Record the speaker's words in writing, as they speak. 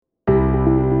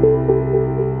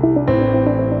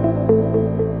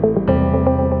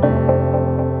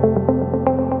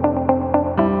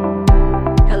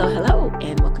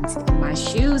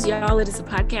Colored is a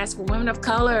podcast for women of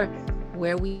color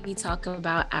where we talk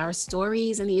about our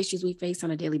stories and the issues we face on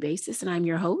a daily basis. And I'm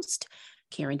your host,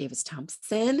 Karen Davis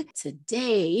Thompson.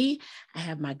 Today, I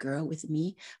have my girl with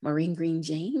me, Maureen Green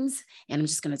James, and I'm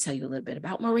just going to tell you a little bit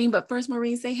about Maureen. But first,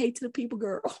 Maureen, say hey to the people,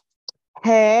 girl.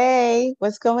 Hey,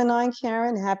 what's going on,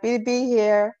 Karen? Happy to be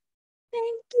here.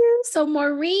 Thank you. So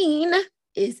Maureen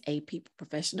is a people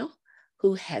professional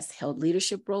who has held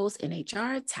leadership roles in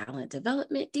HR, talent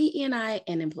development, DE&I,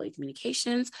 and employee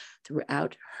communications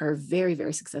throughout her very,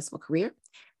 very successful career.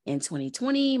 In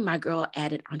 2020, my girl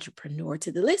added entrepreneur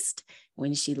to the list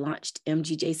when she launched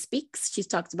MGJ Speaks. She's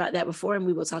talked about that before, and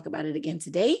we will talk about it again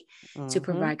today to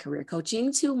provide career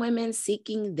coaching to women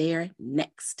seeking their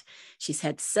next. She's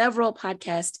had several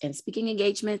podcast and speaking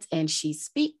engagements, and she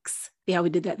speaks, see how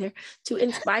we did that there, to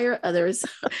inspire others,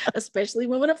 especially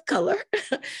women of color,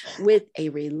 with a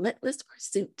relentless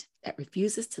pursuit that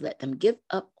refuses to let them give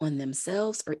up on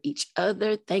themselves or each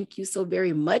other. Thank you so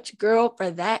very much, girl,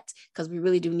 for that, because we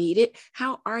really do need it.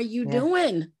 How are you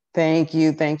doing? Thank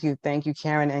you,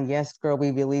 Karen. And yes, girl,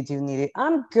 we really do need it.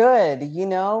 I'm good.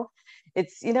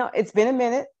 It's been a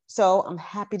minute. So I'm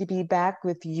happy to be back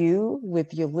with you,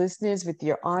 with your listeners, with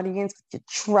your audience, with your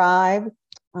tribe.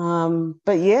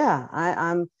 But yeah,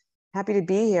 I'm happy to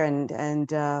be here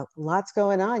and lots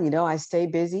going on. I stay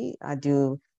busy. I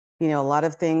do a lot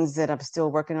of things that I'm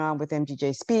still working on with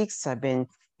MGJ Speaks. I've been,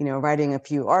 writing a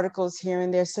few articles here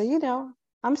and there. So,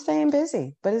 I'm staying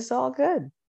busy, but it's all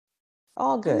good.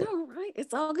 All good. I know, right?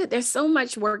 It's all good. There's so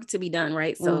much work to be done,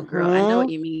 right? So, girl, I know what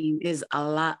you mean. There's a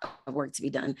lot of work to be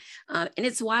done. And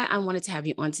it's why I wanted to have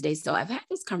you on today. So I've had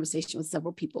this conversation with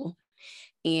several people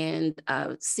and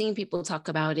seen people talk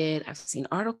about it. I've seen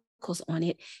articles on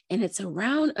it. And it's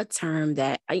around a term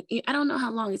that I don't know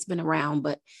how long it's been around,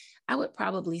 but I would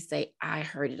probably say I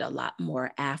heard it a lot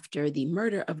more after the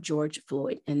murder of George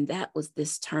Floyd. And that was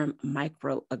this term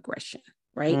microaggression,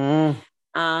 right?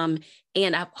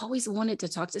 And I've always wanted to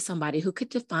talk to somebody who could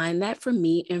define that for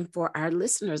me and for our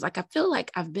listeners. Like, I feel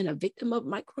like I've been a victim of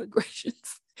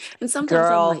microaggressions. And sometimes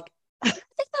I'm like, I think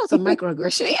that was a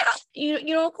microaggression. You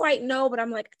don't quite know, but I'm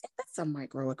like, I think that's a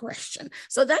microaggression.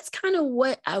 So that's kind of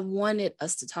what I wanted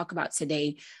us to talk about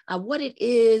today. What it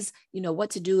is, what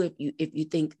to do if you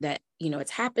think that,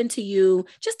 it's happened to you,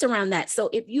 just around that. So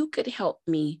if you could help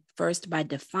me first by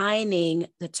defining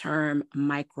the term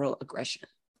microaggression.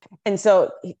 And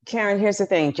so, Karen, here's the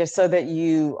thing, just so that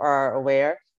you are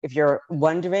aware, if you're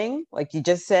wondering, like you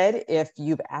just said, if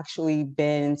you've actually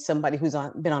been somebody who's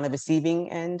been on the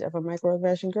receiving end of a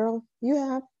microaggression, girl, you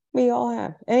have. We all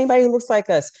have. Anybody who looks like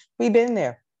us, we've been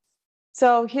there.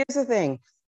 So here's the thing.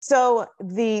 So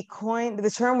the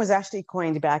term was actually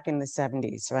coined back in the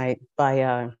 70s, right,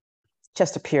 by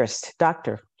Chester Pierce,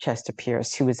 Dr. Chester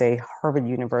Pierce, who was a Harvard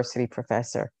University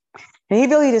professor. And he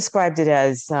really described it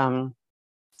as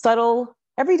subtle,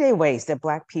 everyday ways that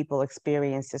Black people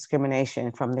experience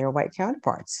discrimination from their white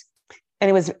counterparts. And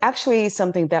it was actually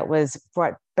something that was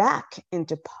brought back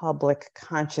into public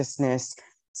consciousness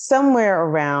somewhere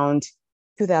around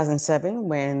 2007,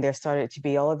 when there started to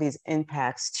be all of these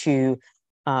impacts to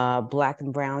Black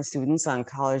and brown students on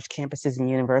college campuses and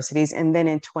universities. And then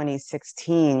in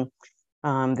 2016,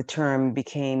 the term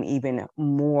became even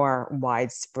more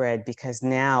widespread because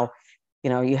now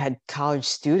you had college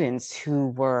students who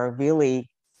were really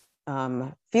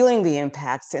feeling the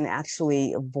impacts and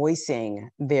actually voicing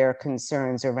their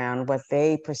concerns around what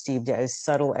they perceived as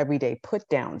subtle everyday put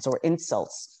downs or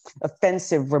insults,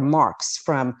 offensive remarks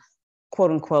from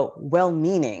quote unquote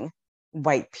well-meaning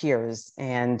white peers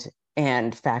and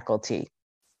faculty.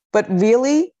 But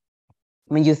really,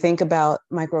 when you think about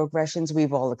microaggressions,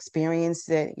 we've all experienced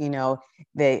it.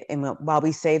 While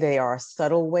we say they are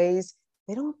subtle ways,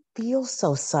 they don't feel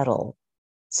so subtle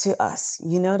to us.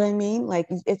 You know what I mean? Like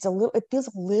it feels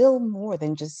a little more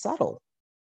than just subtle.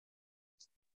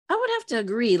 I would have to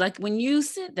agree. Like when you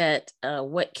said that,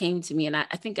 what came to me, and I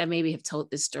think I maybe have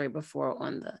told this story before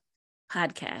on the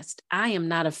podcast, I am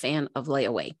not a fan of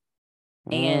layaway.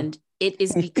 And it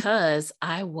is because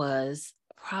I was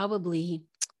probably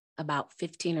about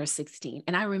 15 or 16.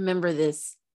 And I remember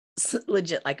this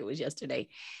legit like it was yesterday.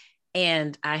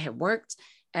 And I had worked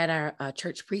at our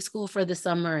church preschool for the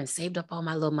summer and saved up all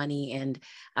my little money. And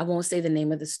I won't say the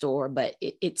name of the store, but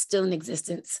it's still in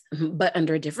existence, but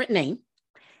under a different name.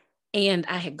 And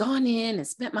I had gone in and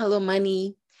spent my little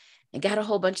money and got a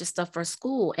whole bunch of stuff for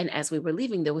school. And as we were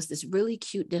leaving, there was this really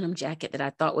cute denim jacket that I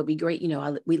thought would be great.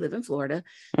 We live in Florida,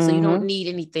 so you don't need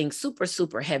anything super,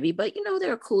 super heavy, but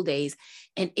there are cool days.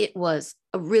 And it was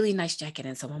a really nice jacket.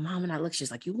 And so my mom and I looked,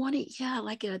 she's like, "You want it?" "Yeah, I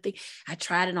like it." I think I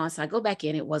tried it on. So I go back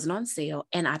in, it wasn't on sale.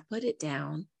 And I put it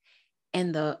down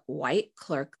And the white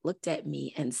clerk looked at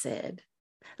me and said,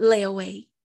 layaway.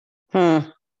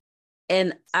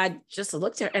 And I just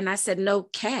looked at her and I said, no,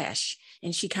 cash.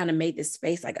 And she kind of made this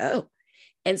face like, oh.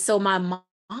 And so my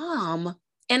mom,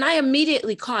 and I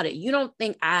immediately caught it. You don't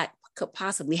think I could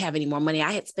possibly have any more money?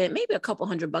 I had spent maybe a couple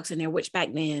 $100 in there, which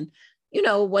back then,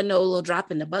 wasn't no little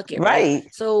drop in the bucket, right?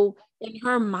 So in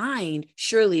her mind,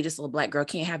 surely this little Black girl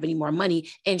can't have any more money.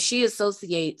 And she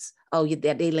associates, oh,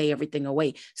 yeah, they lay everything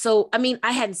away. So, I mean,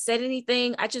 I hadn't said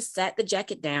anything. I just sat the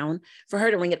jacket down for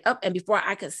her to ring it up. And before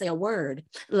I could say a word,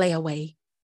 lay away.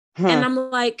 And I'm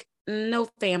like, no,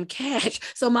 fam, cash.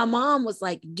 So my mom was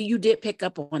like, you did pick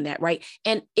up on that, right?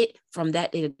 And it from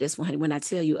that day to this one, when I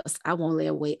tell you, I won't lay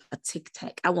away a tic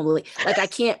tac. I won't lay, like I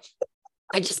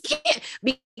just can't,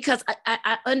 because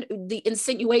the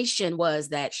insinuation was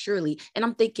that surely, and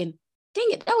I'm thinking, dang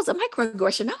it, that was a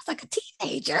microaggression. I was like a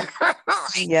teenager.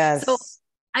 Yes. So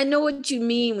I know what you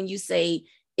mean when you say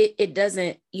it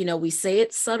doesn't, we say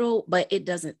it's subtle, but it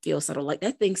doesn't feel subtle. Like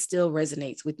that thing still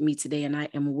resonates with me today. And I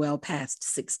am well past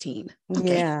 16.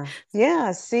 Okay. Yeah.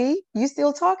 Yeah. See, you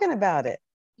still talking about it.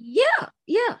 Yeah.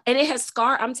 Yeah. And it has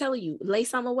scarred. I'm telling you, lay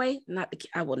some away.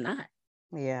 I will not.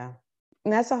 Yeah.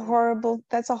 And that's a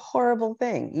horrible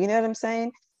thing. You know what I'm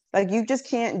saying? Like you just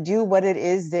can't do what it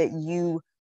is that you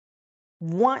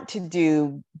want to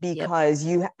do because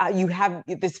you have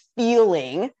this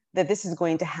feeling that this is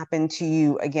going to happen to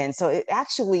you again. So it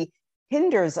actually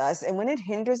hinders us. And when it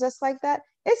hinders us like that,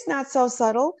 it's not so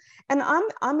subtle. And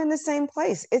I'm in the same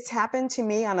place. It's happened to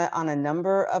me on a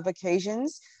number of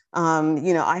occasions.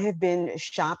 I have been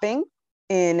shopping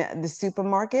in the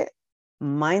supermarket,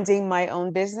 minding my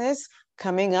own business,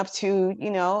 coming up to,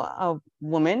 a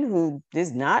woman who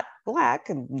is not Black,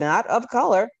 not of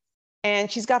color, and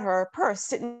she's got her purse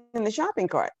sitting in the shopping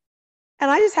cart. And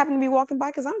I just happen to be walking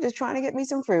by because I'm just trying to get me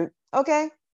some fruit. Okay.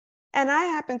 And I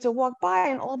happen to walk by,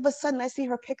 and all of a sudden I see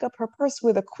her pick up her purse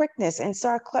with a quickness and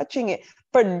start clutching it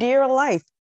for dear life,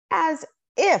 as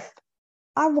if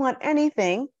I want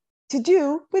anything to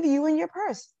do with you and your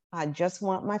purse. I just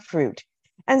want my fruit.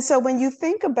 And so when you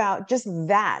think about just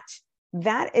that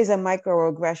is a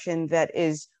microaggression that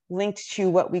is linked to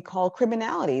what we call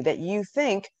criminality, that you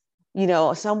think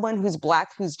someone who's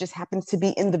Black, who's just happens to be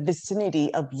in the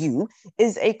vicinity of you,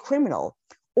 is a criminal,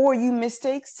 or you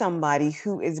mistake somebody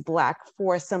who is Black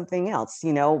for something else.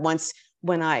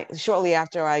 Shortly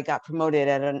after I got promoted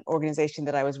at an organization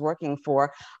that I was working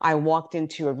for, I walked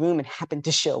into a room and happened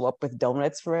to show up with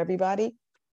donuts for everybody.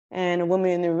 And a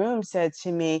woman in the room said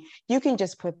to me, "You can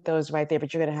just put those right there,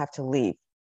 but you're going to have to leave."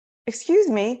 Excuse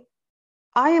me.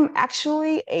 I am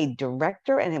actually a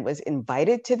director and it was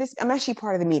invited to this. I'm actually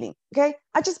part of the meeting. Okay.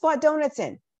 I just bought donuts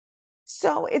in.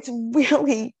 So it's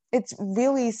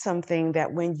really something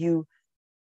that when you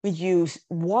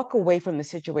walk away from the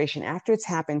situation after it's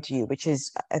happened to you, which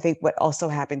is, I think, what also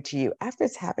happened to you, after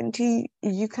it's happened to you,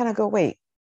 you kind of go, wait,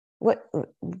 what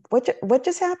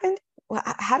just happened?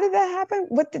 How did that happen?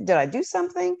 Did I do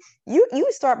something? You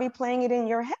start replaying it in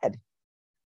your head.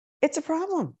 It's a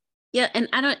problem. Yeah. And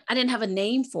I didn't have a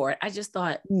name for it. I just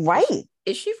thought, right.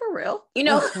 Is she for real?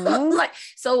 Mm-hmm.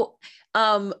 So,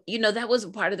 that was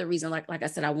part of the reason, like I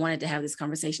said, I wanted to have this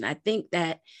conversation. I think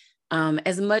that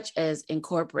as much as in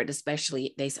corporate,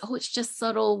 especially, they say, oh, it's just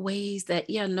subtle ways that,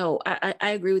 I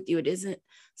agree with you. It isn't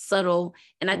subtle.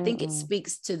 And I think it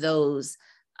speaks to those,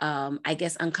 I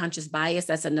guess, unconscious bias.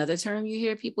 That's another term you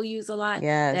hear people use a lot,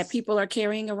 that people are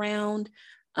carrying around.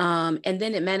 And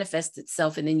then it manifests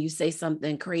itself. And then you say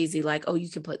something crazy like, oh, you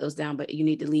can put those down, but you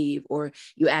need to leave. Or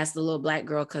you ask the little Black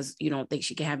girl because you don't think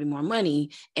she can have any more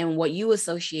money. And what you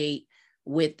associate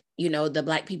with, the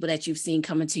Black people that you've seen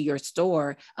come into your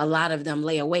store, a lot of them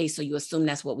lay away. So you assume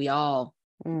that's what we all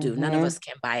do. None of us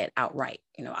can buy it outright,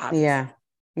 obviously. Yeah.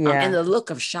 And the look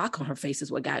of shock on her face is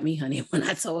what got me, honey, when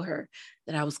I told her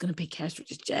that I was going to pay cash for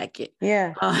this jacket.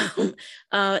 Yeah.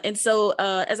 And so,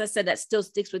 as I said, that still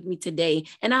sticks with me today.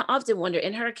 And I often wonder,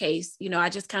 in her case, I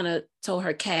just kind of told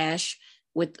her cash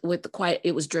with the quiet,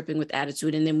 it was dripping with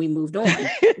attitude, and then we moved on.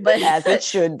 But as it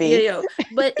should be.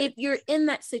 But if you're in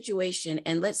that situation,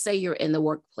 and let's say you're in the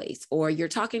workplace or you're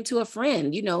talking to a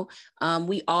friend,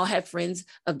 we all have friends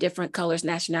of different colors,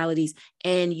 nationalities,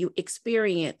 and you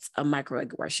experience a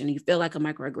microaggression. You feel like a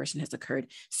microaggression has occurred.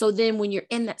 So then when you're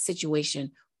in that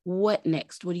situation, what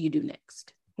next? What do you do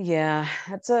next? Yeah,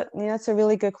 that's a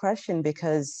really good question,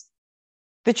 because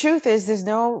the truth is there's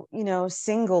no,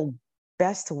 single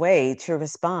best way to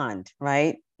respond,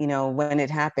 right? When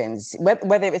it happens,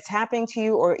 whether it's happening to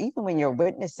you or even when you're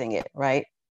witnessing it, right?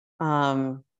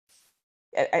 I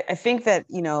think that,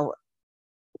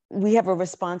 we have a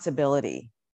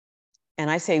responsibility. and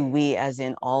I say we as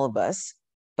in all of us,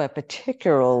 but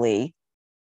particularly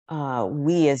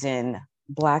we as in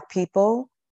Black people,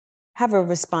 have a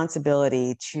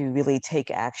responsibility to really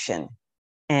take action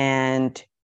and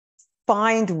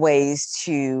find ways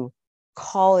to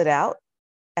call it out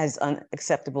as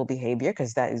unacceptable behavior,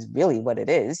 because that is really what it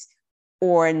is,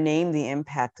 or name the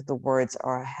impact that the words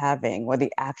are having or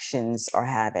the actions are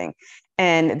having.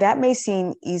 And that may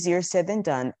seem easier said than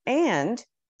done. And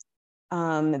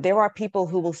there are people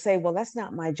who will say, well, that's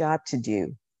not my job to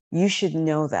do. You should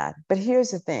know that. But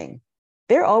here's the thing.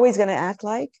 They're always going to act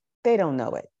like they don't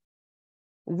know it.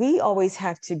 We always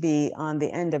have to be on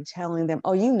the end of telling them,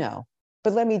 oh, you know,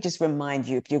 but let me just remind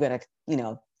you, if you're going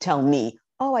to, tell me,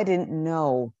 oh, I didn't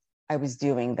know I was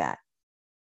doing that.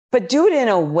 But do it in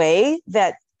a way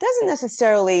that doesn't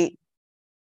necessarily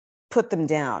put them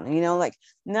down, like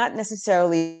not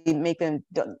necessarily make them,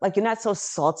 like you're not so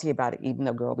salty about it, even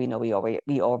though, girl, we know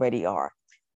we already are.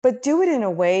 But do it in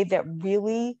a way that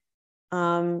really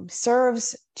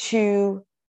serves to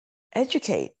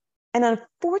educate. And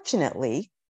unfortunately,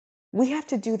 we have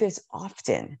to do this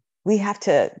often. We have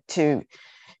to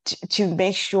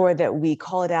make sure that we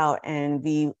call it out and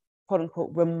we, quote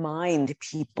unquote, remind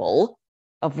people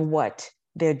of what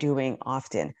they're doing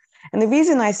often. And the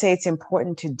reason I say it's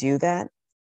important to do that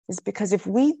is because if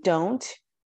we don't,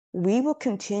 we will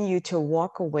continue to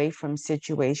walk away from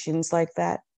situations like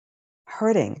that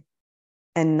hurting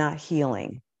and not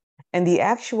healing. And the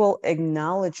actual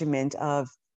acknowledgement of,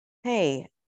 hey,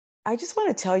 I just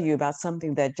want to tell you about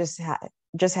something that just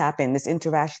happened, this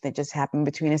interaction that just happened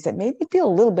between us that made me feel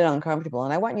a little bit uncomfortable.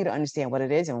 And I want you to understand what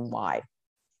it is and why.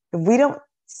 If we don't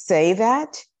say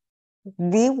that,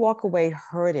 we walk away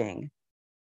hurting.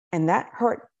 And that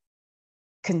hurt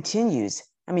continues.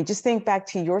 I mean, just think back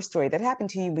to your story that happened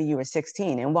to you when you were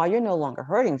 16. And while you're no longer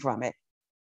hurting from it,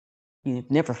 you've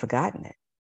never forgotten it.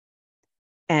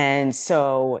 And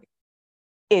so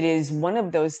it is one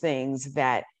of those things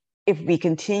that if we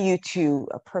continue to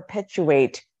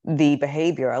perpetuate the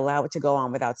behavior, allow it to go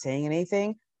on without saying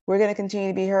anything, we're going to continue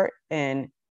to be hurt. And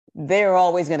they're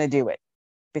always going to do it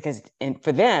because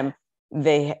for them,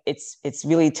 it's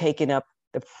really taken up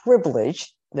the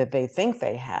privilege that they think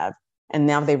they have. And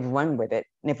now they've run with it.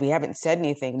 And if we haven't said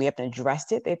anything, we haven't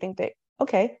addressed it, they think that,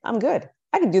 okay, I'm good.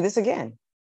 I can do this again.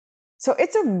 So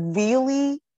it's a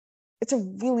really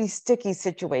sticky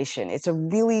situation. It's a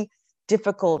really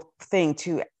difficult thing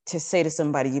to say to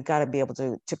somebody. You've got to be able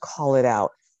to call it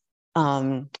out.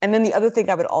 And then the other thing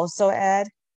I would also add,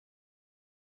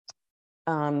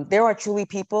 there are truly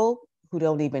people who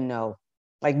don't even know,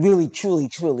 like really, truly,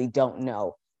 truly don't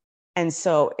know. And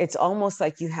so it's almost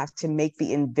like you have to make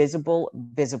the invisible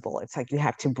visible. It's like you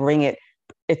have to bring it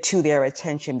to their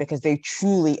attention because they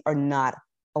truly are not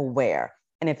aware.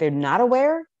 And if they're not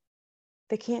aware,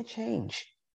 they can't change.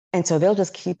 And so they'll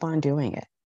just keep on doing it.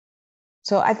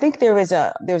 So I think there's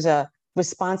a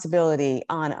responsibility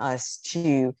on us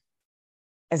to,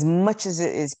 as much as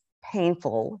it is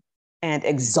painful and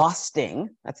exhausting,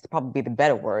 that's probably the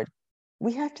better word,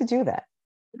 we have to do that.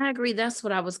 I agree. That's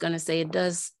what I was going to say. It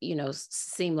does,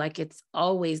 seem like it's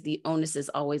always, the onus is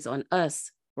always on us,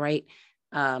 right?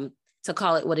 To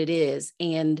call it what it is.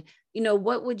 And,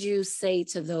 what would you say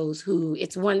to those who,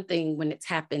 it's one thing when it's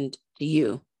happened to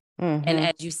you. Mm-hmm. And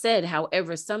as you said,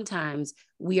 however, sometimes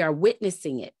we are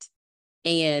witnessing it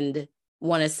and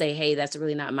want to say, hey, that's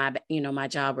really not my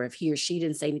job. Or if he or she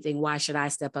didn't say anything, why should I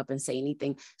step up and say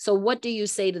anything? So what do you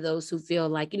say to those who feel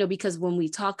like, because when we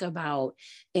talk about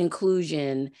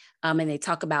inclusion and they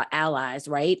talk about allies,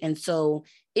 right? And so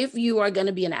if you are going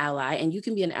to be an ally, and you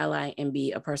can be an ally and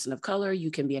be a person of color, you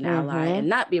can be an ally and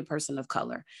not be a person of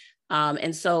color.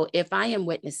 And so if I am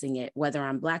witnessing it, whether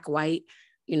I'm Black, white,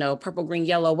 purple, green,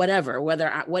 yellow, whatever,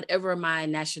 whatever my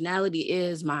nationality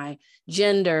is, my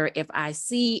gender, if I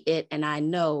see it and I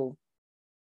know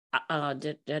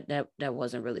that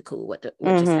wasn't really cool, what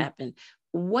just happened,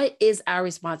 what is our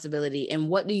responsibility? And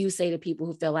what do you say to people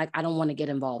who feel like, I don't want to get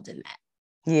involved in that?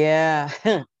 Yeah.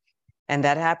 And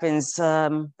that happens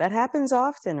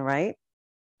often, right?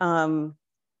 I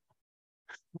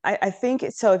think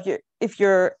so. If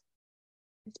you're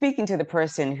speaking to the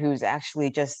person who's actually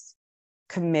just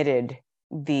committed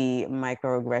the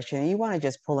microaggression, you want to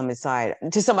just pull them aside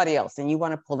to somebody else, and you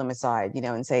want to pull them aside,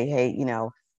 and say, hey,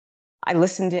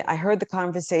 I heard the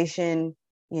conversation,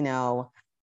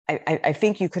 I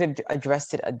think you could have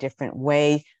addressed it a different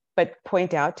way, but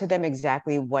point out to them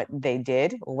exactly what they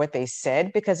did or what they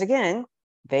said, because again,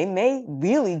 they may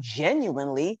really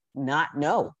genuinely not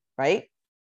know, right?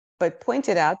 But point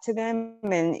it out to them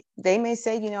and they may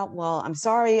say, well, I'm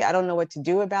sorry, I don't know what to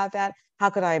do about that. How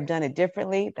could I have done it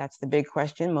differently? That's the big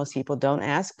question. Most people don't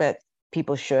ask, but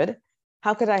people should.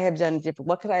 How could I have done it different?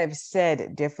 What could I have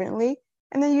said differently?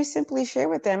 And then you simply share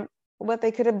with them what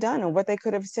they could have done or what they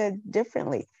could have said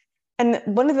differently. And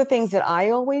one of the things that I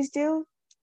always do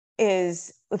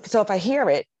is, so if I hear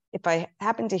it, if I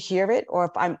happen to hear it, or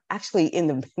if I'm actually in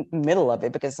the middle of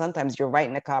it, because sometimes you're right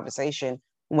in a conversation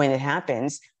when it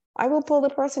happens, I will pull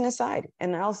the person aside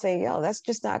and I'll say, yo,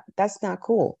 that's not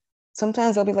cool.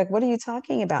 Sometimes I'll be like, what are you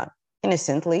talking about?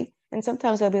 Innocently. And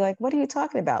sometimes I'll be like, what are you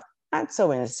talking about? Not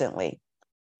so innocently.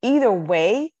 Either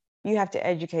way, you have to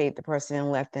educate the person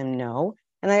and let them know.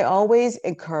 And I always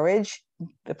encourage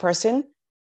the person,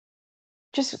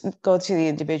 just go to the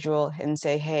individual and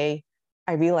say, hey,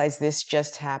 I realize this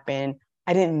just happened.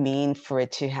 I didn't mean for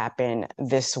it to happen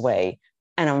this way.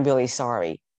 And I'm really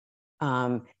sorry.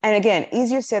 And again,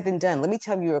 easier said than done. Let me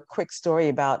tell you a quick story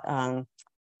about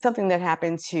something that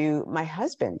happened to my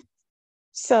husband.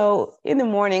 So in the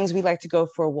mornings, we like to go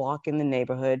for a walk in the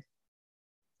neighborhood.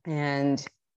 And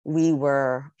he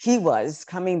was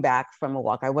coming back from a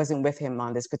walk. I wasn't with him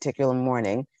on this particular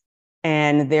morning.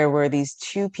 And there were these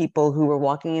two people who were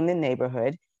walking in the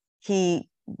neighborhood. He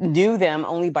knew them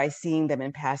only by seeing them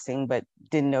in passing, but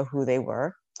didn't know who they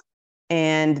were.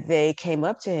 And they came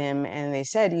up to him and they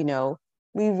said,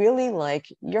 we really like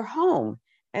your home.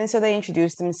 And so they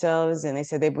introduced themselves and they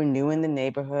said they were new in the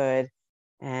neighborhood.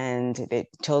 And they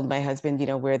told my husband,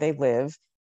 where they live.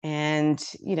 And,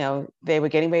 they were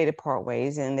getting ready to part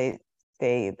ways. And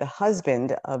the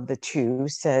husband of the two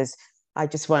says, I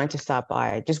just wanted to stop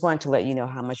by. I just wanted to let you know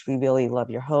how much we really love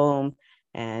your home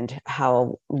and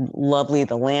how lovely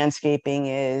the landscaping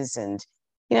is. And,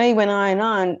 he went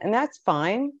on, and that's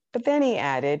fine. But then he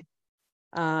added,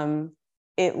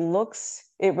 it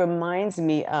reminds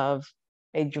me of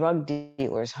a drug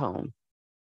dealer's home.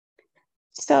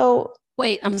 So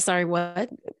wait, I'm sorry, what?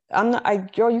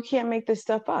 Girl, you can't make this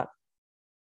stuff up.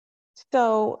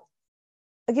 So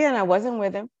again, I wasn't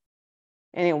with him.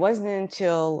 And it wasn't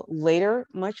until later,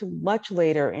 much, much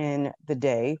later in the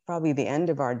day, probably the end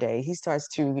of our day, he starts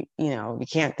to,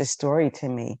 recant this story to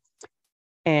me.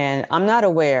 And I'm not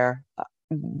aware,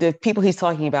 the people he's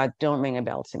talking about don't ring a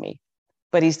bell to me,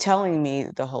 but he's telling me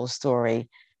the whole story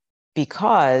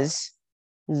because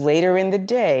later in the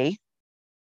day,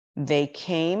 they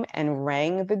came and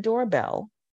rang the doorbell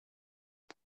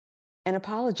and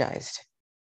apologized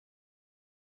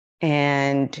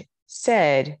and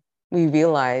said, we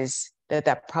realize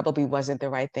that probably wasn't the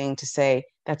right thing to say.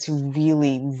 That's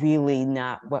really, really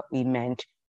not what we meant.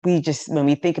 When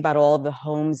we think about all the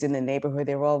homes in the neighborhood,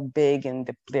 they're all big and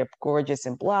they're gorgeous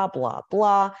and blah, blah,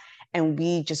 blah. And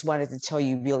we just wanted to tell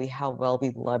you really how well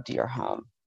we loved your home.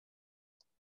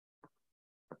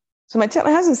 So my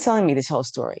husband's telling me this whole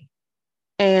story.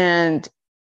 And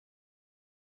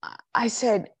I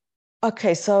said,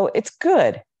 okay, so it's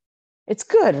good. It's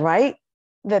good, right?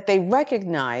 That they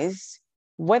recognize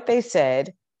what they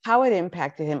said, how it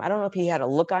impacted him. I don't know if he had a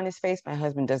look on his face. My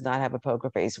husband does not have a poker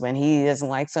face. When he doesn't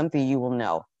like something, you will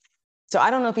know. So I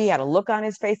don't know if he had a look on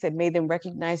his face that made them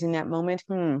recognize in that moment,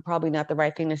 probably not the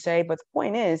right thing to say. But the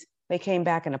point is, they came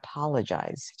back and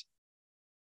apologized.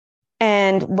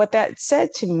 And what that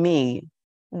said to me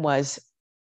was,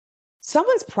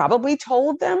 someone's probably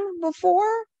told them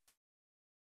before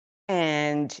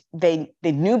and they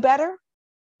knew better.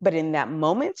 But in that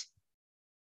moment,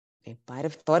 they might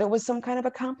have thought it was some kind of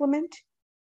a compliment.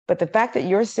 But the fact that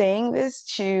you're saying this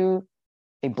to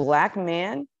a Black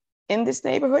man in this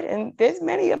neighborhood, and there's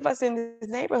many of us in this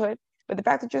neighborhood, but the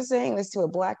fact that you're saying this to a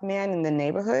Black man in the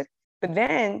neighborhood, but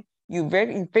then you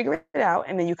figure it out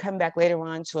and then you come back later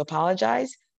on to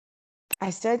apologize. I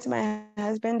said to my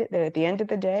husband that at the end of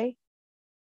the day,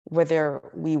 whether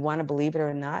we want to believe it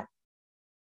or not,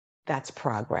 that's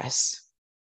progress.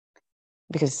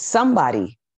 Because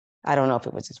somebody, I don't know if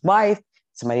it was his wife,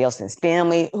 somebody else in his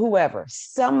family, whoever,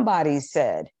 somebody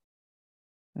said,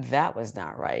 that was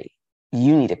not right.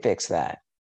 You need to fix that.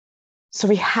 So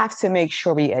we have to make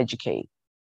sure we educate.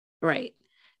 Right.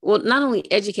 Well, not only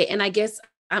educate, and I guess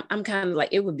I'm kind of like,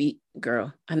 it would be,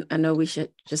 girl, I know we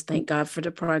should just thank God for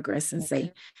the progress and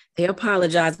say they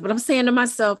apologize. But I'm saying to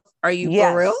myself, are you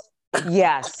for real?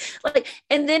 Yes.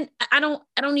 And then I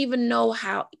don't even know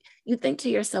how you think to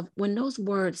yourself when those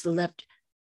words left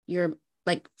your,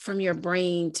 from your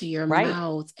brain to your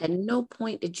mouth. At no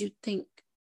point did you think,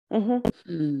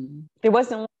 there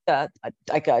wasn't a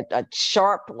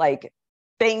sharp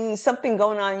thing, something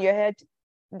going on in your head,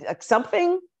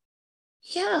 something.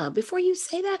 Yeah, before you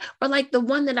say that, or the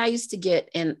one that I used to get,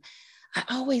 and I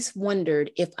always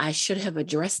wondered if I should have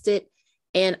addressed it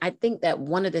And I think that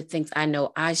one of the things I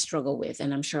know I struggle with,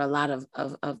 and I'm sure a lot of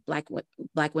Black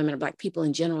women or Black people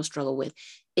in general struggle with,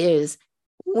 is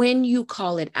when you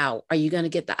call it out, are you going to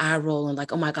get the eye roll and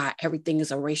like, oh my God, everything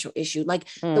is a racial issue? Like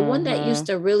the one that used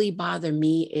to really bother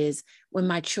me is when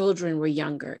my children were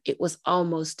younger, it was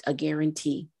almost a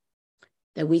guarantee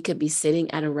that we could be sitting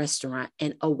at a restaurant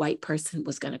and a white person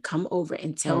was going to come over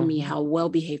and tell me how well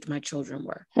behaved my children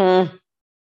were. And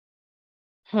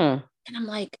I'm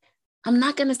like, I'm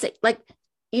not going to say, like,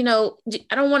 you know,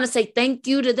 I don't want to say thank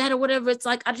you to that or whatever. It's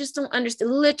like, I just don't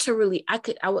understand. Literally,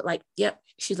 I would like, yep,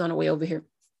 she's on her way over here.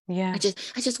 Yeah.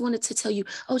 I just wanted to tell you,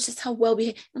 oh, just how well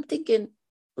behaved. I'm thinking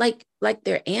like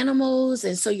they're animals.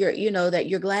 And so you're, you know, that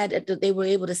you're glad that they were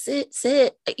able to sit,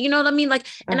 you know what I mean? Like,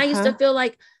 and I used to feel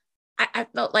like, I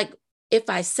felt like if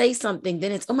I say something,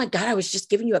 then it's, oh my God, I was just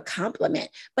giving you a compliment,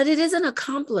 but it isn't a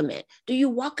compliment. Do you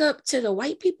walk up to the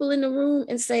white people in the room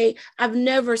and say, I've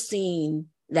never seen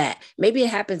that? Maybe it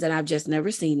happens and I've just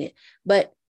never seen it,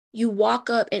 but you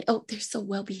walk up and, oh, they're so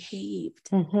well behaved.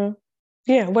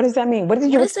 Yeah. What does that mean? What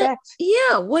did you expect?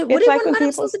 Yeah. What like am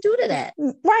I supposed to do to that?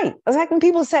 Right. It's like when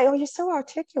people say, oh, you're so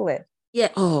articulate. Yeah.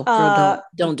 Oh, girl,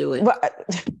 don't do it.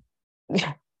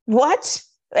 What?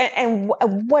 And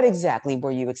what exactly were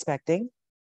you expecting?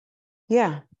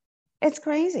 Yeah, it's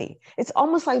crazy. It's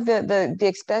almost like the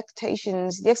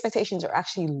expectations are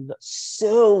actually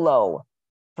so low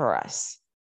for us.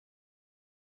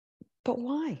 But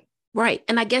why? Right.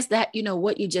 And I guess that, you know,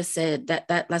 what you just said,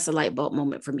 that's a light bulb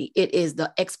moment for me. It is,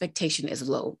 the expectation is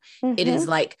low. It is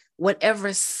like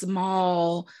whatever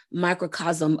small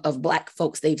microcosm of Black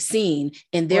folks they've seen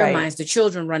in their minds, the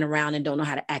children run around and don't know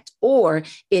how to act. Or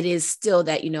it is still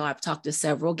that, you know, I've talked to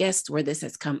several guests where this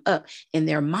has come up in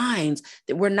their minds,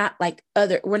 that we're not like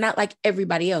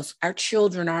everybody else. Our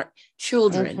children aren't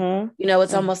children. You know,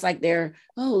 it's almost like they're,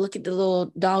 oh, look at the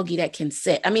little doggy that can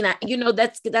sit. I mean, you know,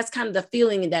 that's kind of the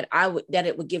feeling that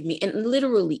it would give me. And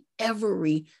literally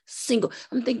every single,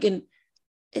 I'm thinking,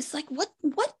 it's like, what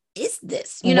is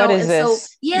this? You know, what is and this?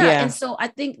 So, yeah. And so I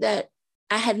think that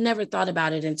I had never thought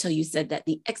about it until you said that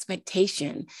the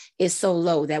expectation is so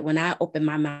low that when I open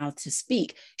my mouth to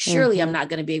speak, surely I'm not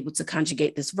going to be able to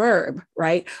conjugate this verb,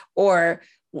 right? Or,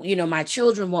 you know, my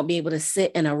children won't be able to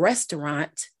sit in a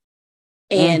restaurant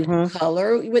and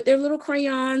color with their little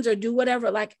crayons or do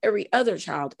whatever, like every other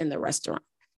child in the restaurant.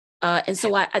 And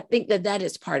so I think that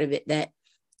is part of it, that,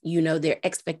 you know, their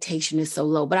expectation is so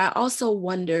low. But I also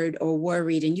wondered or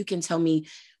worried, and you can tell me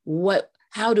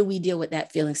how do we deal with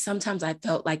that feeling? Sometimes I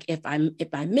felt like if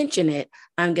I mention it,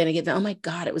 I'm going to get the, oh my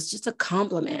God, it was just a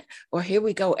compliment, or here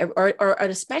we go. Or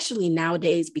especially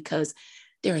nowadays, because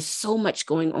there is so much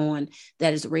going on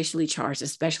that is racially charged,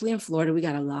 especially in Florida. We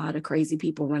got a lot of crazy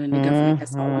people running the government.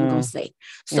 That's all I'm going to say.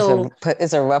 So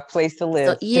it's a rough place to live.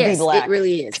 So, yes, to be Black. It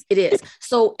really is. It is.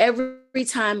 So every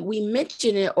time we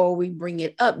mention it or we bring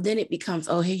it up, then it becomes,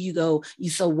 oh, here you go.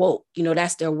 You so woke. You know,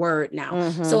 that's their word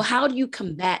now. So how do you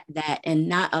combat that and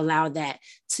not allow that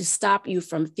to stop you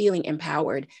from feeling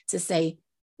empowered to say,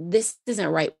 this isn't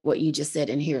right what you just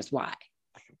said, and here's why?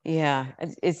 Yeah,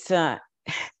 it's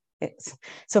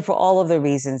so for all of the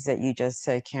reasons that you just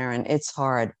said, Karen, it's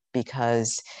hard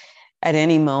because at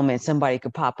any moment somebody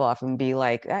could pop off and be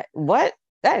like, what?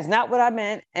 That is not what I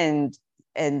meant. And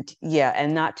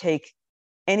not take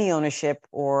any ownership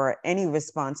or any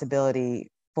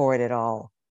responsibility for it at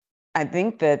all. I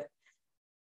think that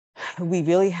we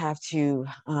really have to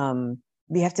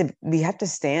we have to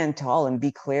stand tall and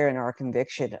be clear in our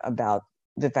conviction about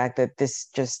the fact that this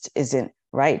just isn't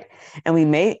right. And we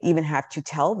may even have to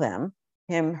tell them,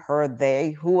 him, her,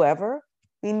 they, whoever,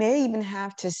 we may even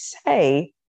have to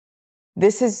say,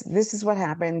 this is what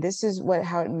happened. This is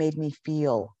how it made me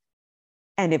feel.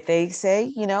 And if they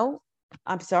say, you know,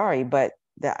 I'm sorry, but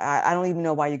I don't even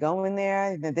know why you're going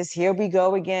there. Here we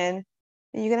go again.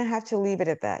 You're going to have to leave it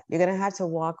at that. You're going to have to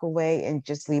walk away and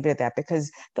just leave it at that,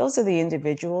 because those are the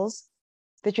individuals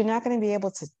that you're not going to be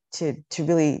able to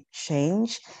really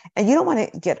change. And you don't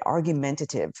want to get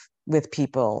argumentative with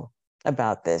people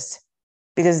about this,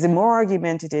 because the more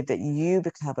argumentative that you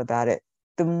become about it,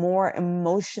 the more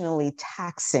emotionally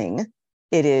taxing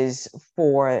it is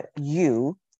for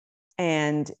you,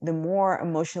 and the more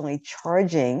emotionally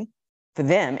charging for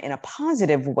them in a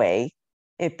positive way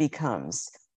it becomes.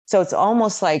 So it's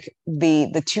almost like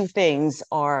the two things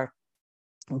are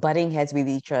butting heads with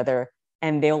each other,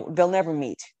 and they'll never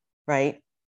meet, right?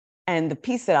 And the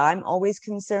piece that I'm always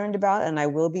concerned about, and I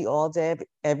will be all day,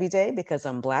 every day, because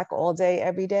I'm Black all day,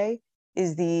 every day,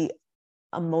 is the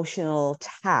emotional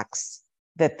tax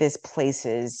that this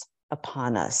places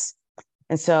upon us.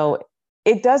 And so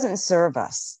it doesn't serve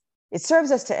us. It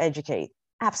serves us to educate.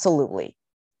 Absolutely.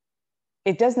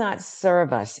 It does not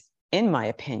serve us, in my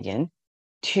opinion,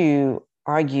 to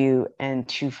argue and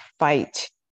to fight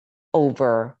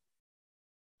over,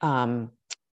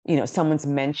 someone's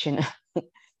mention,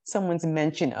 someone's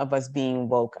mention of us being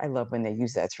woke. I love when they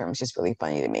use that term. It's just really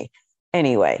funny to me.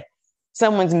 Anyway,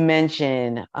 someone's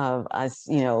mention of us,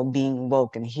 being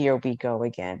woke, and here we go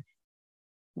again.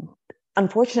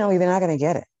 Unfortunately, they're not going to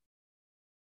get it.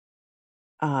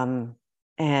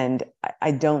 And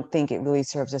I don't think it really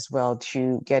serves us well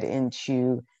to get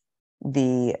into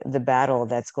the battle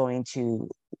that's going to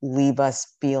leave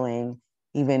us feeling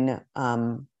even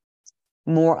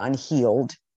more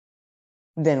unhealed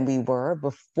than we were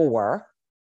before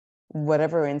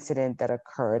whatever incident that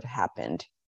occurred happened.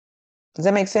 Does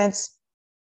that make sense?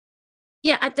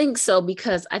 Yeah, I think so,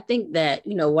 because I think that,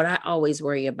 what I always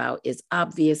worry about is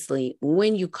obviously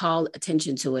when you call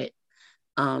attention to it,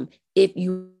 if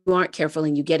you aren't careful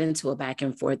and you get into a back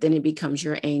and forth, then it becomes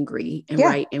you're angry and Yeah.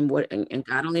 right. And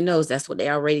God only knows that's what they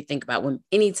already think about when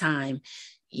anytime,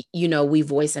 we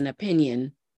voice an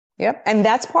opinion. Yep. And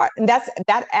that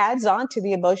adds on to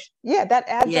the emotion. Yeah, that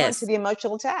adds on to the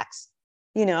emotional tax.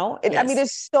 I mean,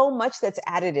 there's so much that's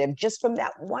additive just from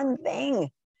that one thing,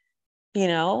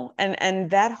 and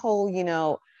that whole,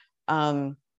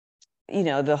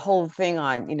 the whole thing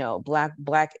on,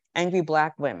 black, angry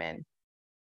black women.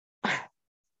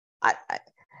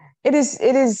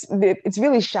 It's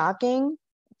really shocking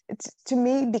to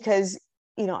me because,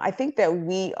 I think that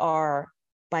we are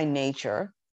by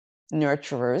nature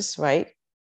nurturers, right?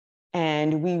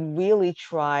 And we really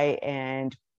try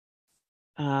and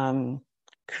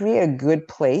create a good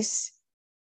place.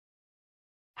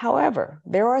 However,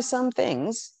 there are some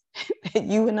things that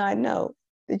you and I know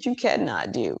that you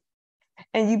cannot do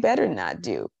and you better not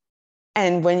do.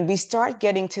 And when we start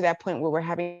getting to that point where we're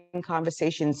having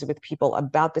conversations with people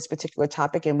about this particular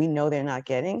topic and we know they're not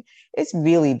getting, it's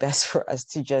really best for us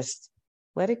to just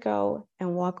let it go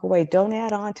and walk away. Don't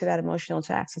add on to that emotional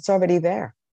tax. It's already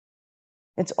there.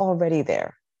 It's already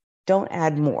there. Don't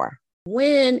add more.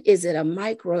 When is it a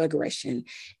microaggression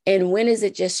and when is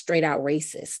it just straight out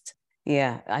racist?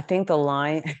 Yeah, I think the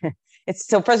line,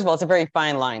 so first of all, it's a very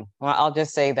fine line. Well, I'll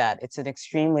just say that it's an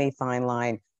extremely fine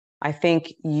line. I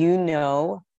think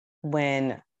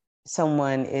when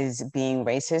someone is being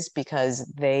racist because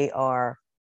they are,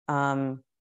 they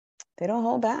don't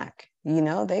hold back.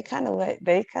 They kind of let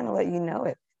you know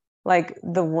it. Like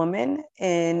the woman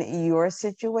in your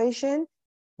situation,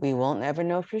 we won't ever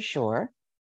know for sure.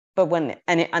 But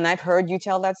and I've heard you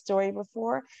tell that story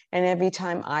before, and every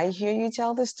time I hear you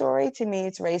tell the story, to me,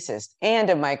 it's racist and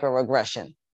a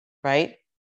microaggression, right?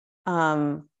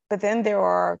 But then there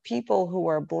are people who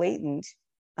are blatant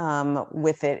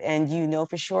with it, and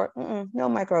for sure, no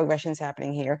microaggressions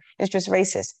happening here. It's just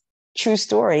racist. True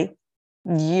story.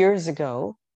 Years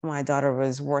ago, my daughter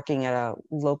was working at a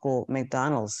local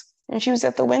McDonald's and she was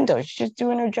at the window. She's just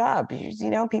doing her job.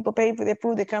 People pay for their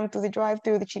food. They come through the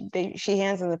drive-through. She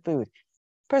hands them the food.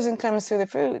 Person comes through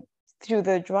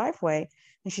the driveway,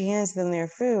 and she hands them their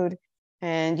food.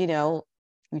 And you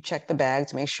check the bag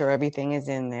to make sure everything is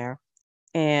in there.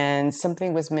 And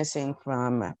something was missing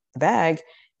from the bag,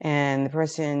 and the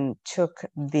person took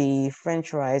the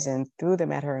French fries and threw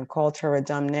them at her and called her a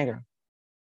dumb nigger.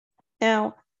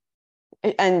 Now,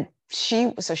 and she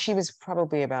was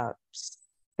probably about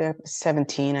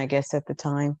 17, I guess, at the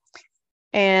time.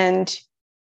 And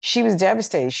she was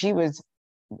devastated. She was,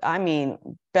 I mean,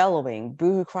 bellowing,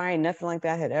 boohoo, crying. Nothing like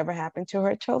that had ever happened to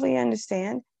her. Totally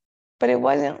understand. But it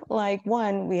wasn't like,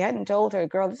 we hadn't told her,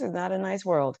 girl, this is not a nice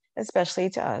world, especially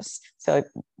to us. So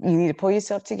you need to pull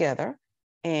yourself together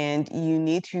and you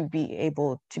need to be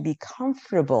able to be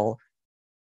comfortable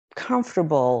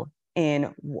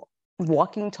in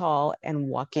walking tall and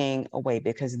walking away,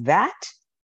 because that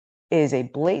is a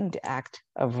blatant act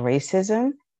of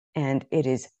racism. And it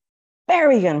is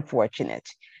very unfortunate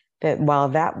that while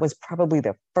that was probably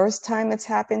the first time it's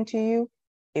happened to you,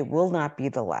 it will not be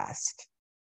the last.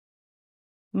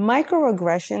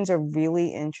 Microaggressions are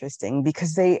really interesting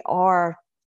because they are,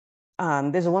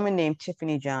 there's a woman named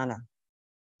Tiffany Jana.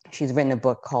 She's written a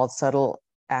book called Subtle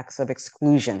Acts of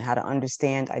Exclusion: How to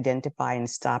Understand, Identify, and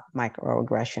Stop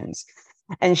Microaggressions.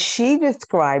 And she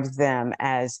describes them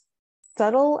as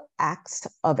subtle acts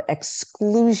of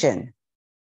exclusion.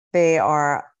 They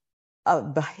are a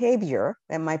behavior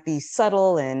that might be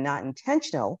subtle and not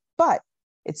intentional, but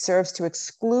it serves to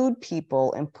exclude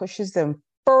people and pushes them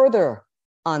further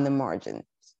on the margins.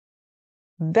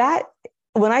 That,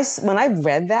 when I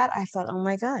read that, I thought, oh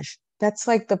my gosh, that's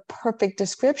like the perfect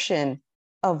description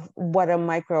of what a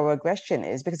microaggression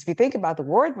is. Because if you think about the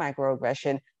word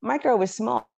microaggression, micro is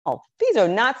small. These are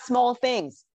not small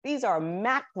things. These are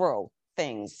macro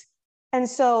things. And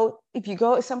so if you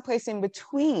go someplace in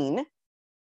between,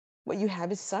 what you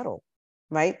have is subtle,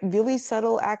 right? Really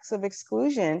subtle acts of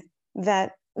exclusion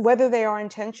that, whether they are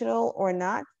intentional or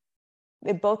not,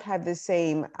 they both have the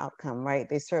same outcome, right?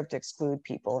 They serve to exclude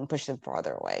people and push them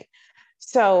farther away.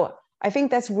 So I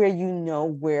think that's where you know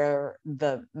where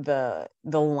the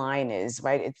line is,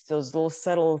 right? It's those little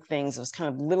subtle things, those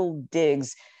kind of little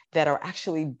digs that are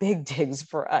actually big digs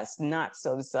for us, not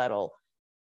so subtle.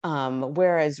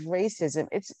 Whereas racism,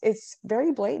 it's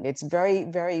very blatant. It's very,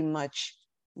 very much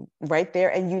right there,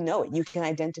 and you know it. You can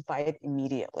identify it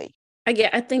immediately.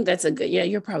 I think that's a good, yeah,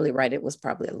 you're probably right. It was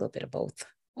probably a little bit of both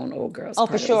on the old girl's Oh,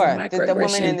 for part. It was a sure. The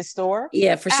woman in microaggression. the store?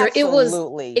 Yeah, for sure.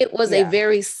 Absolutely. It was a Yeah.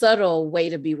 very subtle way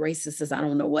to be racist as I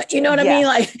don't know what. You know what I mean? Yes.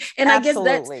 Like, and I guess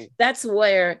Absolutely. that's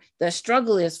where the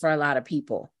struggle is for a lot of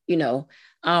people, you know.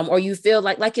 Or you feel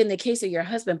like in the case of your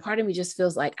husband, part of me just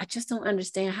feels like I just don't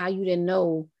understand how you didn't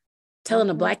know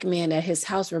telling a black man that his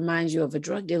house reminds you of a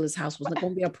drug dealer's house was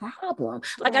going to be a problem.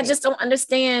 Like, I just don't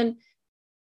understand.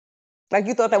 Like,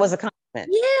 you thought that was a compliment.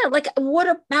 Yeah, like what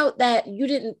about that? You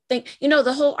didn't think,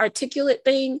 the whole articulate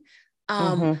thing.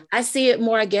 I see it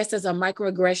more, I guess, as a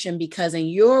microaggression because in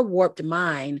your warped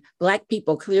mind, Black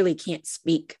people clearly can't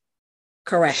speak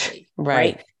correctly,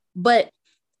 right? But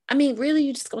I mean, really,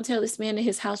 you just gonna tell this man that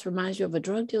his house reminds you of a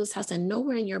drug dealer's house, and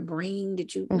nowhere in your brain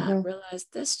did you not realize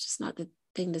that's just not the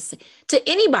thing to say to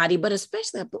anybody, but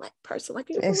especially a Black person. Like,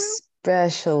 you for real?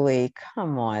 Especially,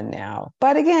 come on now.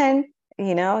 But again,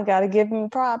 I got to give him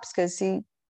props because he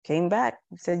came back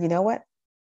and said, you know what?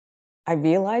 I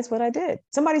realized what I did.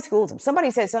 Somebody schooled him.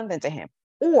 Somebody said something to him.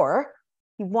 Or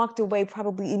he walked away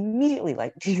probably immediately,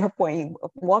 like to your point, he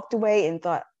walked away and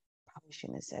thought, probably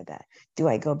shouldn't have said that. Do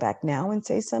I go back now and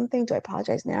say something? Do I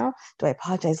apologize now? Do I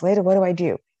apologize later? What do I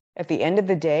do? At the end of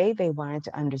the day, they wanted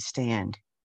to understand.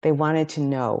 They wanted to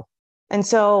know. And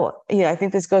so, I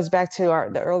think this goes back to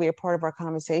the earlier part of our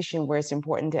conversation where it's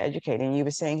important to educate. And you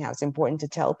were saying how it's important to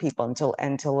tell people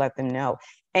and to let them know.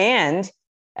 And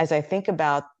as I think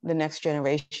about the next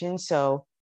generation, so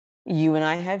you and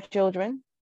I have children,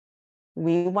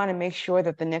 we want to make sure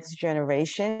that the next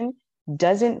generation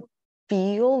doesn't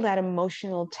feel that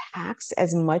emotional tax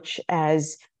as much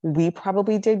as we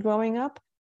probably did growing up,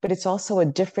 but it's also a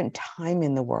different time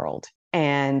in the world.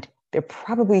 And they're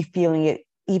probably feeling it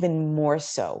even more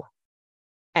so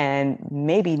and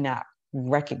maybe not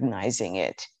recognizing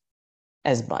it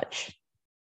as much,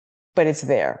 but it's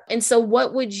there. And so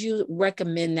what would you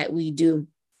recommend that we do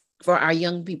for our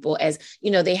young people as,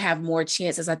 they have more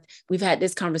chances? We've had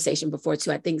this conversation before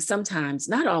too. I think sometimes,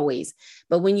 not always,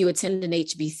 but when you attend an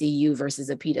HBCU versus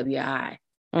a PWI,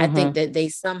 I think that they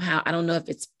somehow, I don't know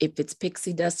if it's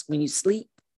pixie dust when you sleep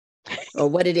or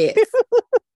what it is.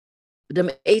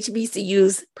 The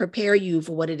HBCUs prepare you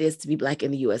for what it is to be Black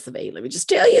in the US of A. Let me just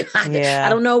tell you. I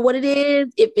don't know what it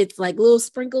is, if it's like little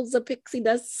sprinkles of pixie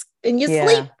dust in your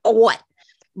sleep or what,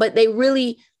 but they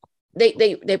really,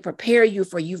 they prepare you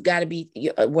for, you've got to be,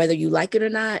 whether you like it or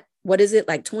not. What is it,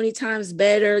 like 20 times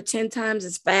better, 10 times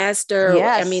as faster?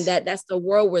 Yes. I mean, that's the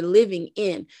world we're living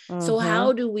in. So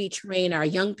how do we train our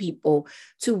young people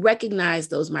to recognize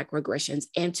those microaggressions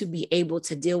and to be able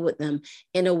to deal with them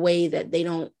in a way that they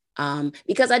don't,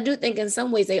 because I do think in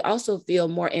some ways they also feel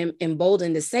more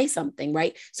emboldened to say something,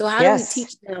 right? So how do we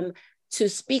teach them to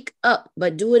speak up,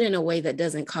 but do it in a way that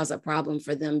doesn't cause a problem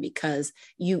for them? Because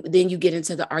then you get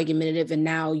into the argumentative and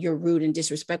now you're rude and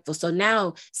disrespectful. So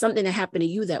now something that happened to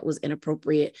you that was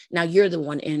inappropriate, now you're the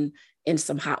one in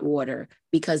some hot water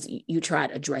because you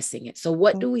tried addressing it. So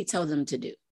what do we tell them to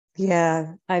do?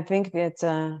 Yeah, I think that,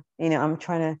 I'm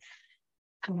trying to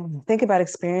think about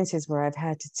experiences where I've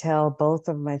had to tell both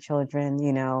of my children,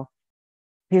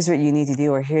 here's what you need to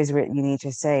do, or here's what you need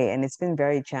to say. And it's been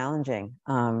very challenging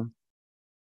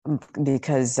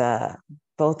because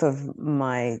both of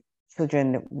my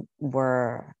children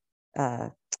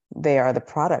they are the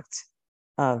product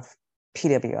of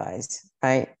PWIs,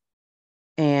 right?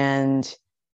 And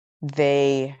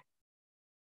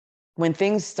when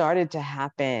things started to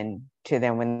happen to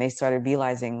them, when they started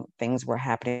realizing things were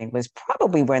happening, was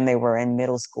probably when they were in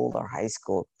middle school or high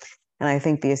school. And I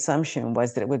think the assumption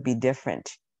was that it would be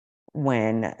different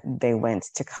when they went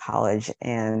to college.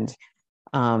 And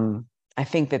I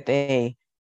think that they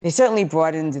certainly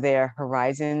broadened their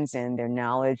horizons and their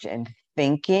knowledge and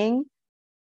thinking.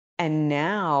 And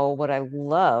now what I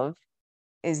love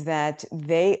is that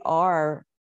they are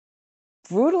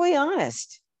brutally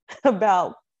honest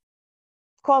about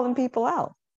calling people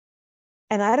out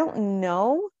And I don't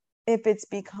know if it's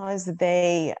because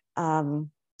they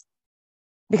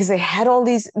had all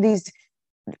these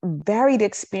varied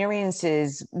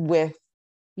experiences with,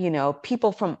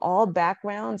 people from all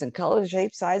backgrounds and colors,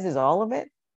 shapes, sizes, all of it.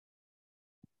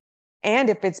 And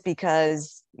if it's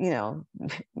because,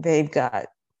 they've got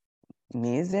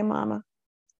me as their mama,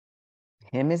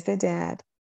 him as their dad,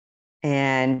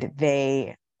 and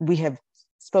we have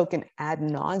spoken ad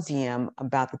nauseum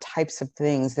about the types of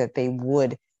things that they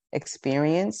would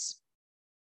experience.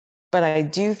 But I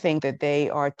do think that they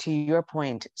are, to your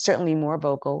point, certainly more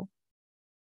vocal.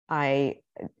 I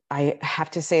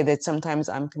have to say that sometimes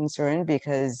I'm concerned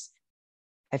because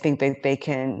I think that they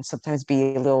can sometimes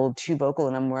be a little too vocal,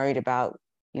 and I'm worried about,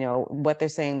 what they're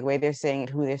saying, the way they're saying it,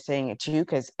 who they're saying it to,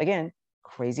 because again,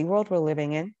 crazy world we're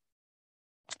living in.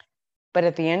 But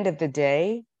at the end of the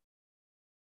day,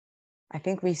 I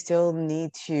think we still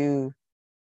need to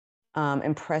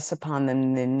impress upon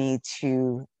them the need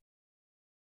to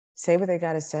say what they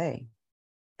got to say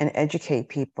and educate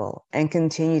people and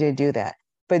continue to do that,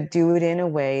 but do it in a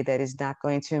way that is not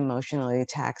going to emotionally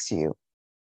tax you,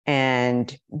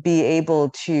 and be able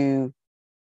to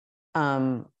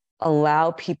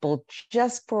allow people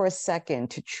just for a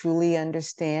second to truly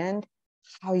understand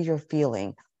how you're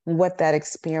feeling, what that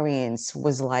experience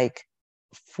was like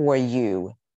for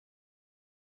you.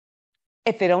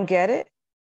 If they don't get it,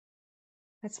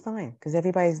 that's fine, because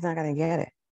everybody's not going to get it,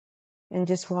 and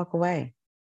just walk away.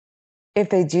 If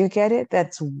they do get it,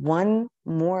 that's one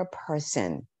more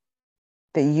person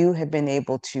that you have been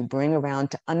able to bring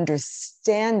around to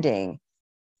understanding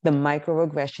the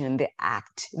microaggression, the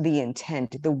act, the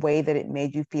intent, the way that it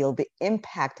made you feel, the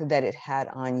impact that it had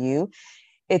on you.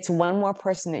 It's one more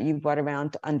person that you brought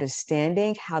around to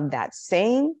understanding how that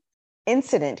same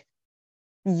incident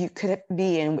you could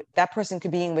be in, that person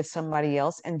could be in with somebody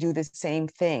else and do the same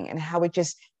thing, and how it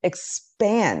just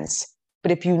expands.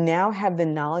 But if you now have the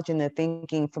knowledge and the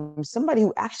thinking from somebody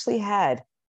who actually had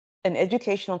an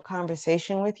educational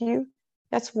conversation with you,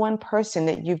 that's one person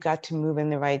that you've got to move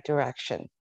in the right direction.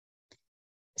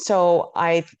 So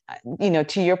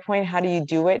to your point, how do you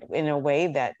do it in a way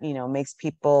that, makes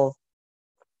people,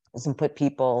 doesn't put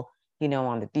people,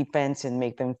 on the defense and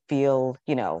make them feel,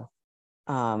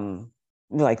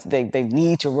 like they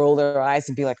need to roll their eyes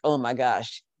and be like, oh my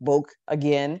gosh, woke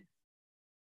again.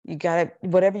 You gotta,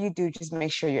 whatever you do, just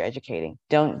make sure you're educating.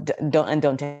 Don't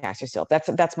tax yourself.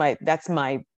 That's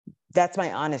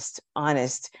my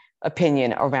honest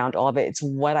opinion around all of it. It's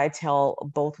what I tell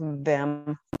both of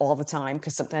them all the time,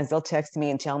 because sometimes they'll text me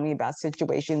and tell me about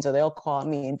situations, or they'll call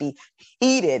me and be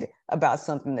heated about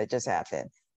something that just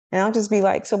happened. And I'll just be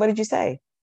like, so what did you say?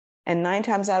 And 9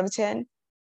 times out of 10,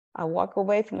 I walk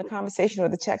away from the conversation or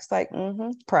the text like,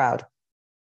 proud.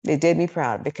 They did me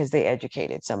proud because they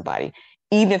educated somebody.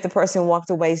 Even if the person walked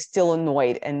away still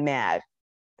annoyed and mad,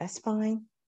 that's fine.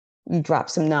 You drop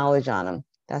some knowledge on them.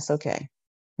 That's okay.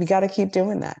 We got to keep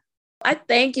doing that. I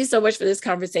thank you so much for this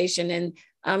conversation,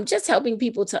 and just helping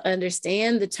people to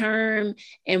understand the term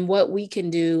and what we can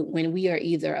do when we are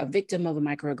either a victim of a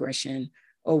microaggression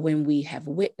or when we have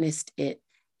witnessed it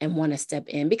and want to step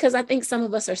in. Because I think some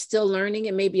of us are still learning,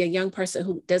 and maybe a young person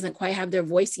who doesn't quite have their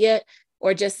voice yet,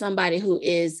 or just somebody who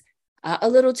is a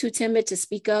little too timid to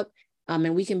speak up.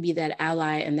 And we can be that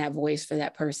ally and that voice for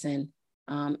that person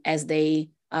as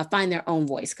they find their own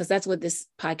voice, because that's what this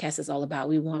podcast is all about.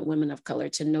 We want women of color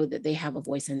to know that they have a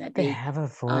voice and that they have a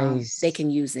voice. They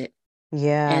can use it.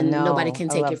 Yeah, and nobody can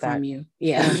take it from you.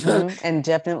 Yeah, and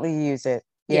definitely use it.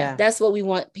 Yeah, that's what we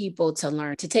want people to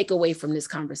learn, to take away from this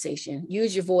conversation.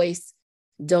 Use your voice.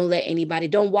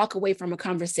 Don't walk away from a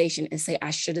conversation and say,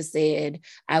 I should have said,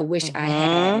 I wish I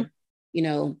had,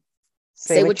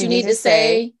 say what you need to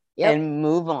say. Yep. And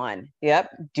move on.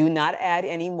 Yep. Do not add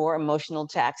any more emotional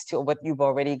tax to what you've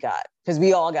already got, because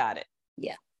we all got it.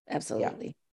 Yeah, absolutely.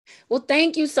 Yeah. Well,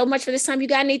 thank you so much for this time. You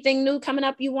got anything new coming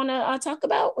up you want to talk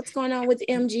about? What's going on with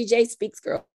MGJ Speaks,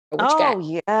 girl?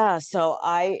 Yeah. So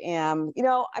I am,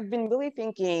 I've been really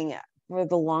thinking for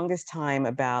the longest time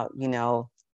about,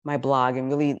 my blog, and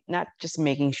really not just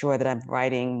making sure that I'm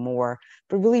writing more,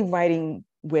 but really writing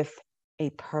with a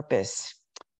purpose.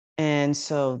 And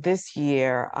so this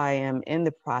year I am in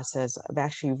the process of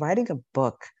actually writing a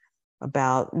book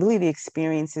about really the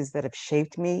experiences that have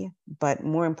shaped me, but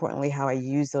more importantly, how I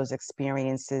use those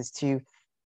experiences to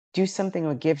do something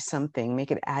or give something,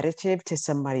 make it additive to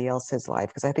somebody else's life.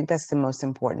 Because I think that's the most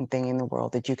important thing in the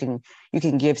world, that you can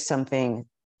give something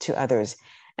to others.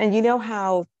 And you know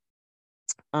how,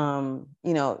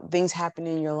 things happen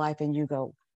in your life and you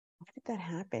go, why did that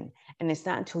happen? And it's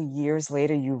not until years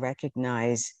later you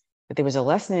recognize that there was a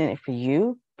lesson in it for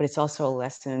you, but it's also a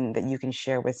lesson that you can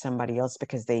share with somebody else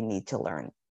because they need to learn.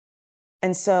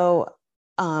 And so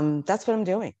that's what I'm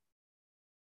doing.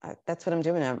 That's what I'm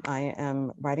doing. I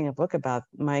am writing a book about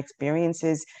my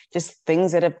experiences, just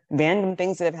random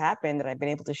things that have happened that I've been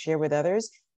able to share with others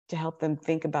to help them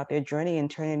think about their journey and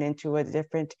turn it into a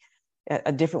different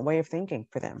way of thinking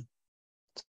for them.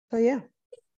 So yeah.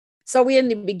 So we're in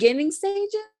the beginning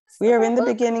stages? We are in the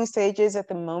beginning stages at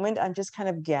the moment. I'm just kind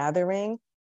of gathering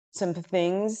some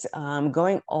things,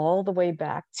 going all the way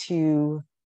back to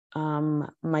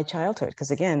my childhood,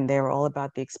 because again, they were all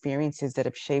about the experiences that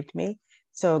have shaped me.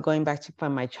 So going back to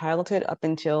from my childhood up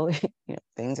until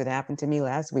things that happened to me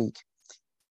last week,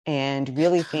 and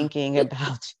really thinking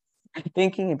about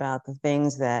the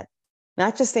things that,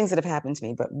 not just things that have happened to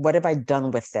me, but what have I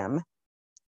done with them?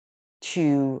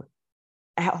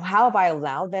 How have I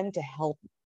allowed them to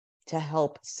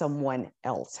help someone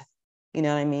else? You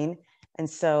know what I mean? And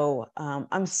so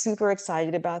I'm super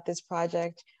excited about this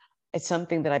project. It's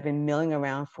something that I've been milling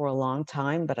around for a long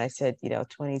time, but I said,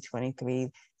 2023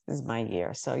 is my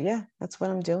year. So yeah, that's what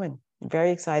I'm doing. I'm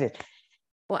very excited.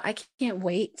 Well, I can't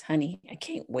wait, honey. I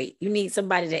can't wait. You need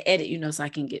somebody to edit, so I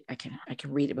can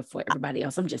read it before everybody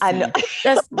else. I'm just saying.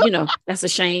 That's, that's a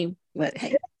shame, but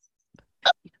hey,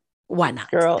 why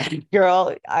not? Girl,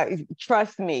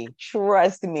 trust me,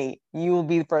 you will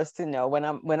be the first to know when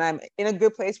I'm in a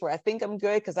good place where I think I'm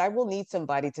good, because I will need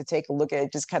somebody to take a look at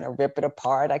it, just kind of rip it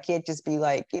apart. I can't just be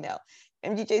like,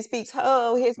 MGJ Speaks,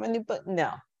 oh, here's my new book.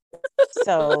 No.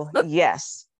 So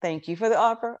yes, thank you for the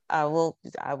offer. I will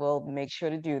make sure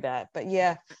to do that. But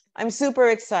yeah, I'm super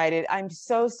excited. I'm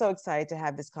so excited to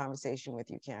have this conversation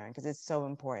with you, Karen, because it's so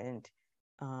important.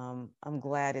 I'm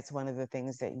glad it's one of the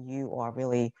things that you are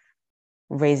really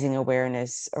raising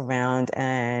awareness around,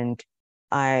 and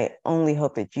I only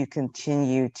hope that you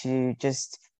continue to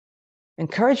just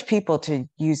encourage people to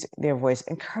use their voice,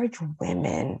 encourage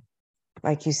women,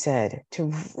 like you said,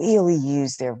 to really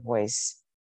use their voice.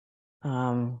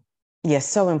 Yes,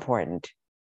 so important.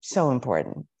 So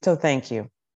thank you.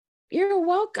 You're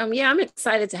welcome. Yeah, I'm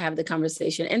excited to have the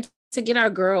conversation and to get our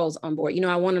girls on board.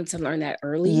 I want them to learn that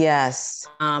early. Yes.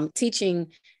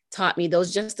 Teaching taught me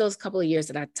those couple of years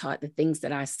that I taught the things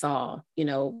that I saw,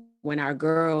 when our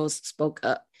girls spoke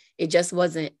up. It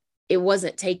wasn't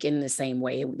taken the same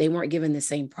way. They weren't given the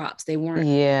same props. They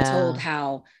weren't told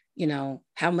how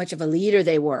much of a leader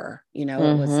they were. It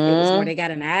was more they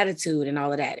got an attitude and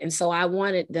all of that. And so I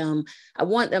want them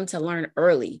to learn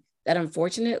early that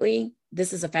unfortunately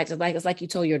this is a fact of life. It's like you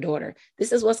told your daughter,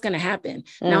 this is what's going to happen.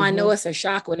 Now, I know it's a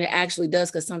shock when it actually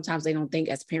does, because sometimes they don't think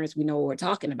as parents we know what we're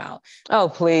talking about. Oh,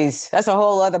 please. That's a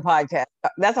whole other podcast.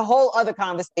 That's a whole other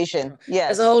conversation.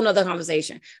 Yes. It's a whole nother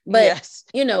conversation. But, yes.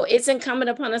 It's incumbent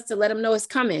upon us to let them know it's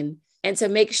coming and to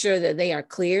make sure that they are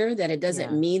clear that it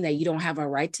doesn't mean that you don't have a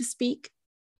right to speak.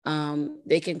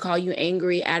 They can call you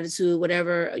angry, attitude,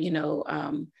 whatever,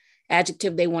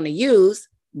 adjective they want to use,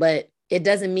 but it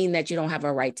doesn't mean that you don't have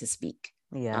a right to speak.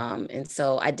 Yeah. And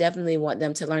so I definitely want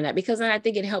them to learn that, because I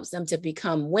think it helps them to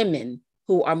become women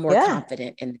who are more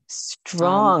confident and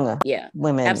strong.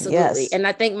 Women. Absolutely. Yes. And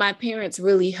I think my parents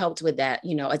really helped with that.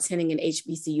 Attending an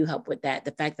HBCU helped with that.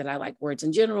 The fact that I like words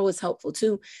in general is helpful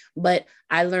too. But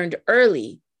I learned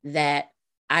early that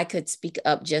I could speak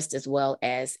up just as well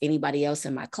as anybody else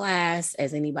in my class,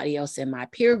 as anybody else in my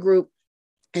peer group,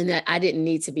 and that I didn't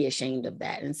need to be ashamed of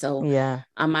that. And so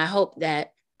I hope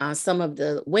that some of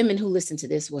the women who listen to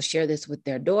this will share this with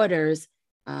their daughters,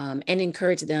 and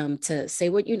encourage them to say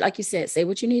like you said, say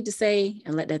what you need to say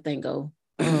and let that thing go.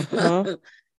 Let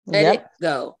it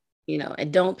go,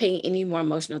 and don't pay any more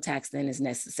emotional tax than is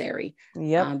necessary.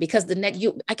 Because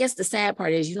I guess the sad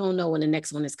part is you don't know when the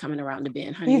next one is coming around the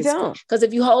bend, honey. You don't. Because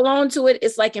if you hold on to it,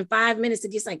 it's like in 5 minutes,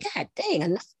 it's just like, God dang,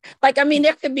 enough. Like, I mean,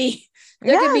 there could be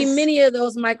many of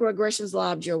those microaggressions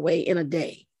lobbed your way in a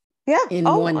day. Yeah.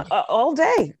 All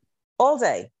day.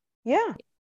 Yeah.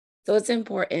 So it's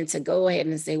important to go ahead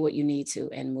and say what you need to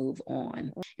and move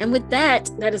on. And with that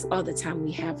is all the time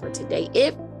we have for today.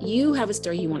 If you have a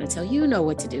story you want to tell, you know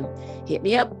what to do. Hit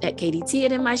me up at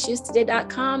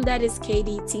kdt@inmyshoestoday.com. That is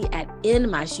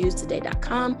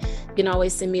kdt@inmyshoestoday.com. You can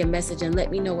always send me a message and let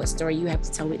me know what story you have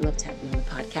to tell. We'd love to have you on the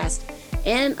podcast.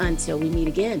 And until we meet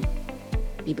again,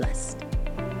 be blessed.